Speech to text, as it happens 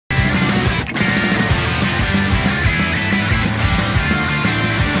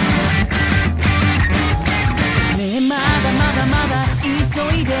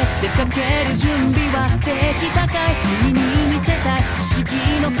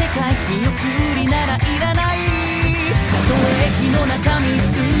世界見送りならいらない。たとえ火の中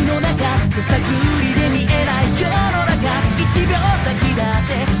水の中手探りで見えない世の中、1秒先だっ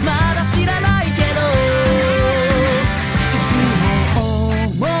てまだ知らないけど、いつも思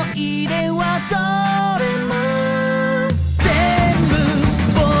い出はどれも全部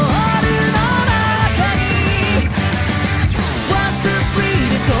ボールの中に One, two, three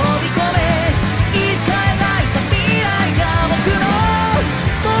で飛び込め、いつか描いた未来が僕の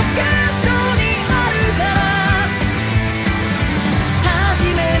ポケットにあるから、初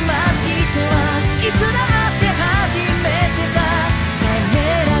めましてはいつだって初めてさ、ため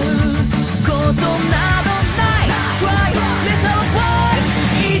らうことなどない。 Try, let's have a play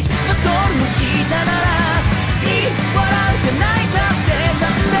一バトルの下ならいい、笑うか泣いたってさ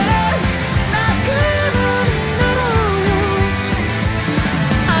ね、泣くのになろうよ。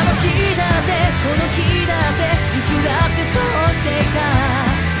あの日だってこの日だっていつだってそうしていた。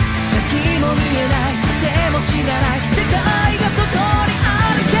先も見えないでも知らない世界がそこに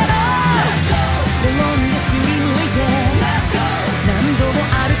あるけど、転んですりむいて何度も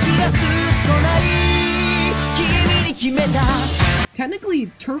ある日がずっとない。君に決めた。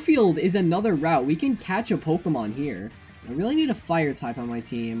 Technically, Turfield is another route. We can catch a Pokemon here. I really need a fire type on my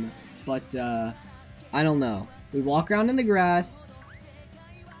team, but I don't know. We walk around in the grass.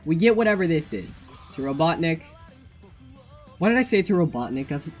 We get whatever this is. It's a Robotnik. Why did I say it's a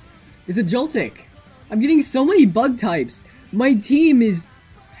Robotnik? It's a Joltik. I'm getting so many bug types. My team is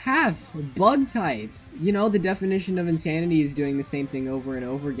half bug types. You know, the definition of insanity is doing the same thing over and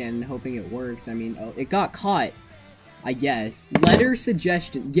over again and hoping it works. I mean, it got caught, I guess. Letter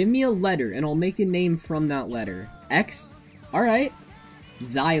suggestion. Give me a letter and I'll make a name from that letter. X? Alright.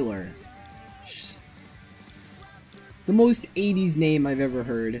 Xyler. The most 80s name I've ever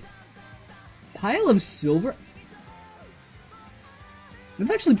heard. Pile of silver?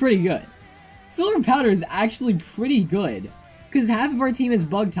 That's actually pretty good. Silver powder is actually pretty good. Because half of our team is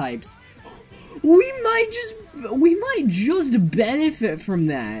bug types. We might just benefit from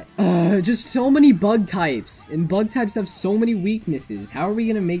that. Just so many bug types. And bug types have so many weaknesses. How are we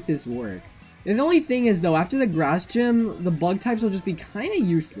gonna make this work? The only thing is though, after the grass gym, the bug types will just be kinda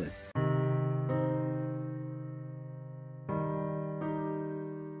useless.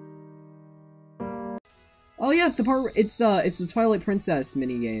 Oh yeah, it's the part. It's the Twilight Princess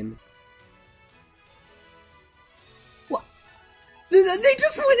minigame. What? They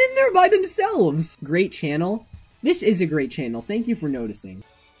just went in there by themselves. Great channel. This is a great channel. Thank you for noticing.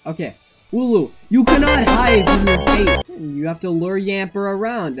 Okay, Wooloo, you cannot hide from your fate. You have to lure Yamper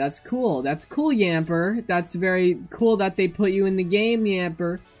around. That's cool. That's cool, Yamper. That's very cool that they put you in the game,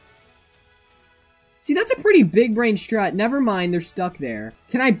 Yamper. See, that's a pretty big brain strat. Never mind, they're stuck there.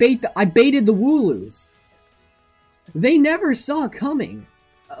 Can I bait I baited the Wooloos. They never saw coming.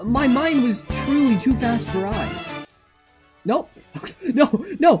 My mind was truly too fast for eyes. Nope.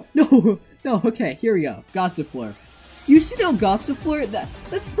 No. Okay, here we go. Gossifleur. You see now Gossifleur?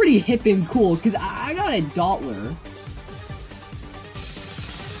 That's pretty hip and cool, because I got a Dottler.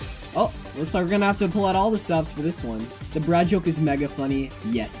 Oh, looks like we're gonna have to pull out all the stops for this one. The Brad joke is mega funny.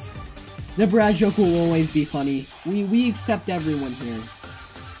 Yes. The Brad joke will always be funny. We accept everyone here.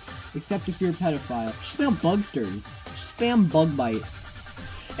 Except if you're a pedophile. Just now Bugsters. Spam Bug Bite.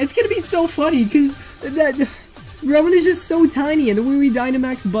 It's gonna be so funny, because that Roman is just so tiny, and when we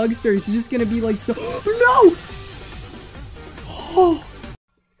Dynamax Bugsters, he's just gonna be like so— No! Oh.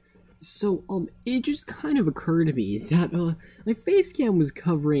 So, it just kind of occurred to me that, my face cam was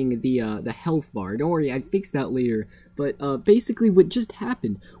covering the health bar. Don't worry, I'd fix that later. But, basically what just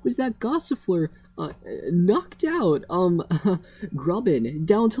happened was that Gossifleur, knocked out, Grubbin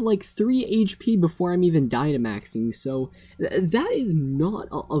down to like 3 HP before I'm even Dynamaxing, so that is not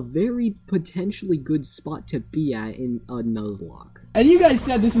a very potentially good spot to be at in a Nuzlocke. And you guys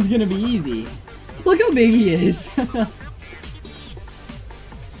said this was gonna be easy. Look how big he is!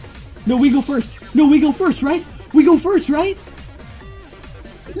 No, we go first! No, we go first, right? We go first, right?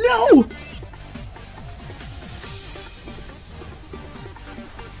 No!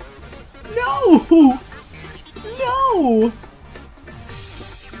 No! No!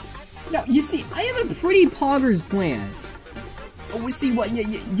 Now, you see, I have a pretty poggers plan. Oh, we see what,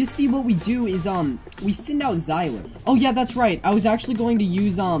 you see what we do is, we send out Xyler. Oh yeah, that's right, I was actually going to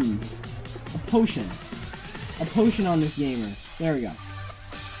use, a potion. A potion on this gamer. There we go.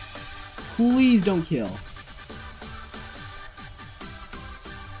 Please don't kill.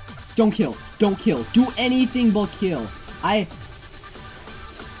 Don't kill. Don't kill. Do anything but kill.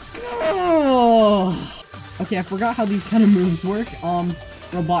 Okay, I forgot how these kind of moves work.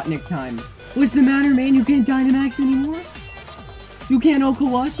 Robotnik time. What's the matter, man? You can't Dynamax anymore? You can't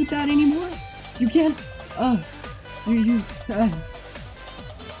Oko us with that anymore? You can't,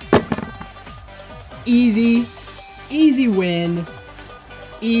 Easy. Easy win.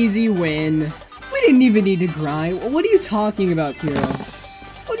 Easy win. We didn't even need to grind. What are you talking about, Kira?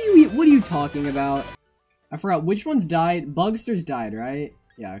 What are you talking about? I forgot which ones died. Bugsters died, right?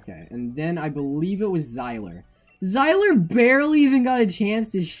 Yeah, okay. And then I believe it was Xyler. Xyler barely even got a chance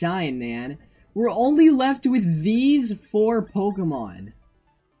to shine, man. We're only left with these 4 Pokemon.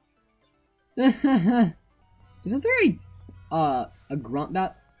 Isn't there a grunt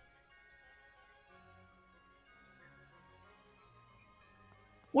that...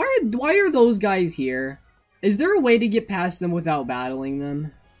 Why are those guys here? Is there a way to get past them without battling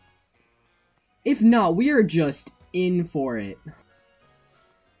them? If not, we are just in for it.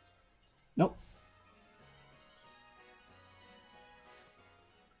 Nope.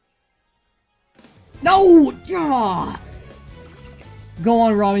 No! Ah! Go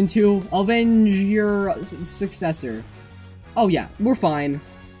on, Robin 2. Avenge your successor. Oh yeah, we're fine.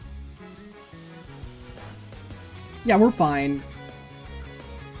 Yeah, we're fine.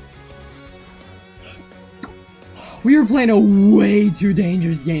 We are playing a way too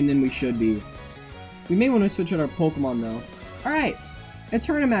dangerous game than we should be. We may want to switch out our Pokemon, though. Alright, it's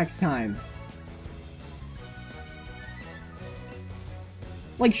Tournamax time.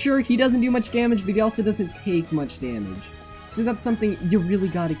 Like, sure, he doesn't do much damage, but he also doesn't take much damage. So that's something you really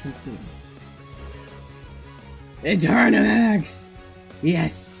gotta consider. It's Tournamax!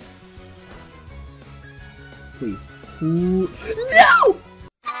 Yes! Please. Ooh. No!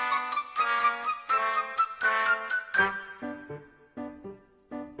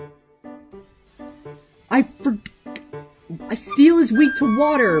 Steel is weak to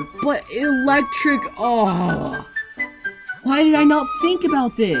water, but electric... Oh. Why did I not think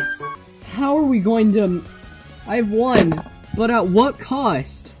about this? How are we going to... I've won, but at what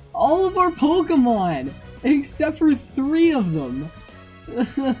cost? All of our Pokemon, except for 3 of them.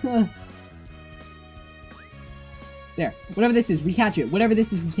 There, whatever this is, we catch it. Whatever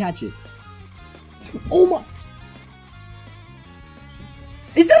this is, we catch it. Oh my...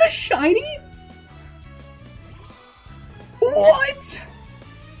 Is that a shiny? What?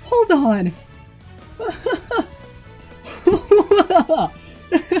 Hold on.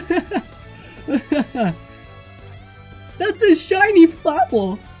 That's a shiny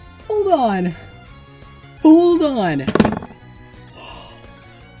Flapple. Hold on. Hold on.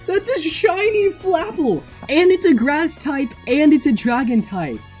 That's a shiny Flapple. And it's a grass type, and it's a dragon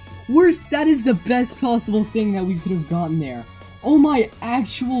type. Worst, that is the best possible thing that we could have gotten there. Oh my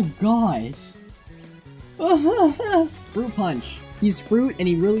actual gosh. Fruit punch. He's fruit and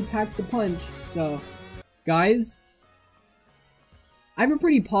he really packs a punch. So, guys, I have a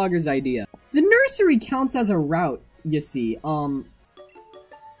pretty poggers idea. The nursery counts as a route, you see.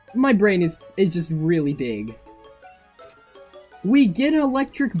 My brain is just really big. We get an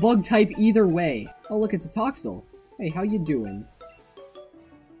electric bug type either way. Oh look, it's a Toxel. Hey, how you doing?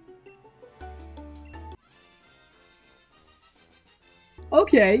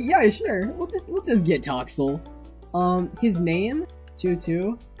 Okay, yeah, sure. We'll just get Toxel. His name?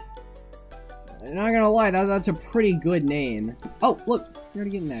 Tutu. Not gonna lie, that's a pretty good name. Oh, look, you're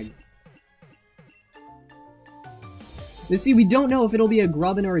already getting Egg. Let's see, we don't know if it'll be a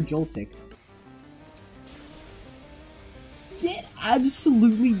Grubbin or a Joltik. Get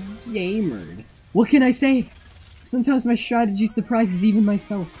absolutely gamered. What can I say? Sometimes my strategy surprises even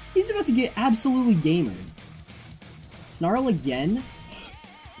myself. He's about to get absolutely gamered. Snarl again?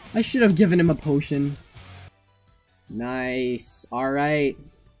 I should have given him a potion. Nice. Alright.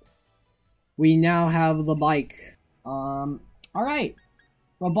 We now have the bike. Alright.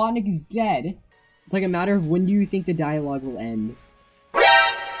 Robotnik is dead. It's like a matter of when do you think the dialogue will end.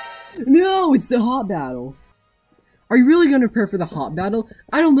 No! It's the hot battle! Are you really gonna prepare for the hot battle?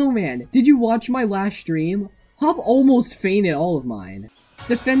 I don't know, man. Did you watch my last stream? Hop almost fainted all of mine.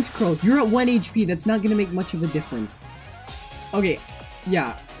 Defense Crow, you're at 1 HP. That's not gonna make much of a difference. Okay.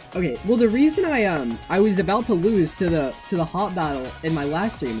 Yeah. Okay, well the reason I was about to lose to the hot battle in my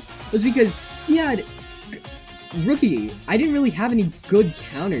last stream was because he had Rookie. I didn't really have any good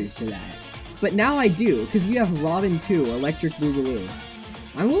counters to that. But now I do, because we have Robin 2, Electric Boogaloo.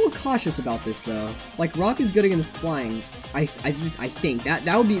 I'm a little cautious about this though. Like Rock is good against flying. I think.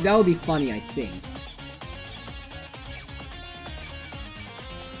 That would be funny, I think.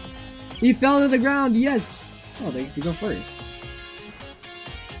 He fell to the ground, yes! Oh, they get to go first.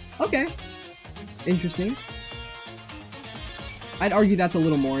 Okay. Interesting. I'd argue that's a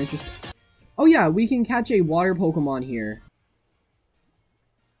little more interesting. Oh yeah, we can catch a water Pokemon here.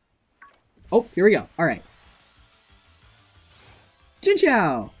 Oh, here we go. Alright. Chin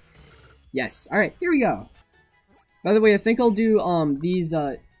Chow! Yes, alright, here we go. By the way, I think I'll do, these,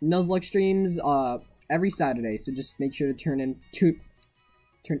 Nuzlocke streams, every Saturday, so just make sure to tune in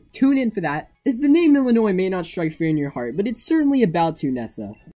for that. The name Illinois may not strike fear in your heart, but it's certainly about to,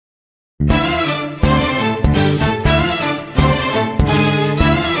 Nessa.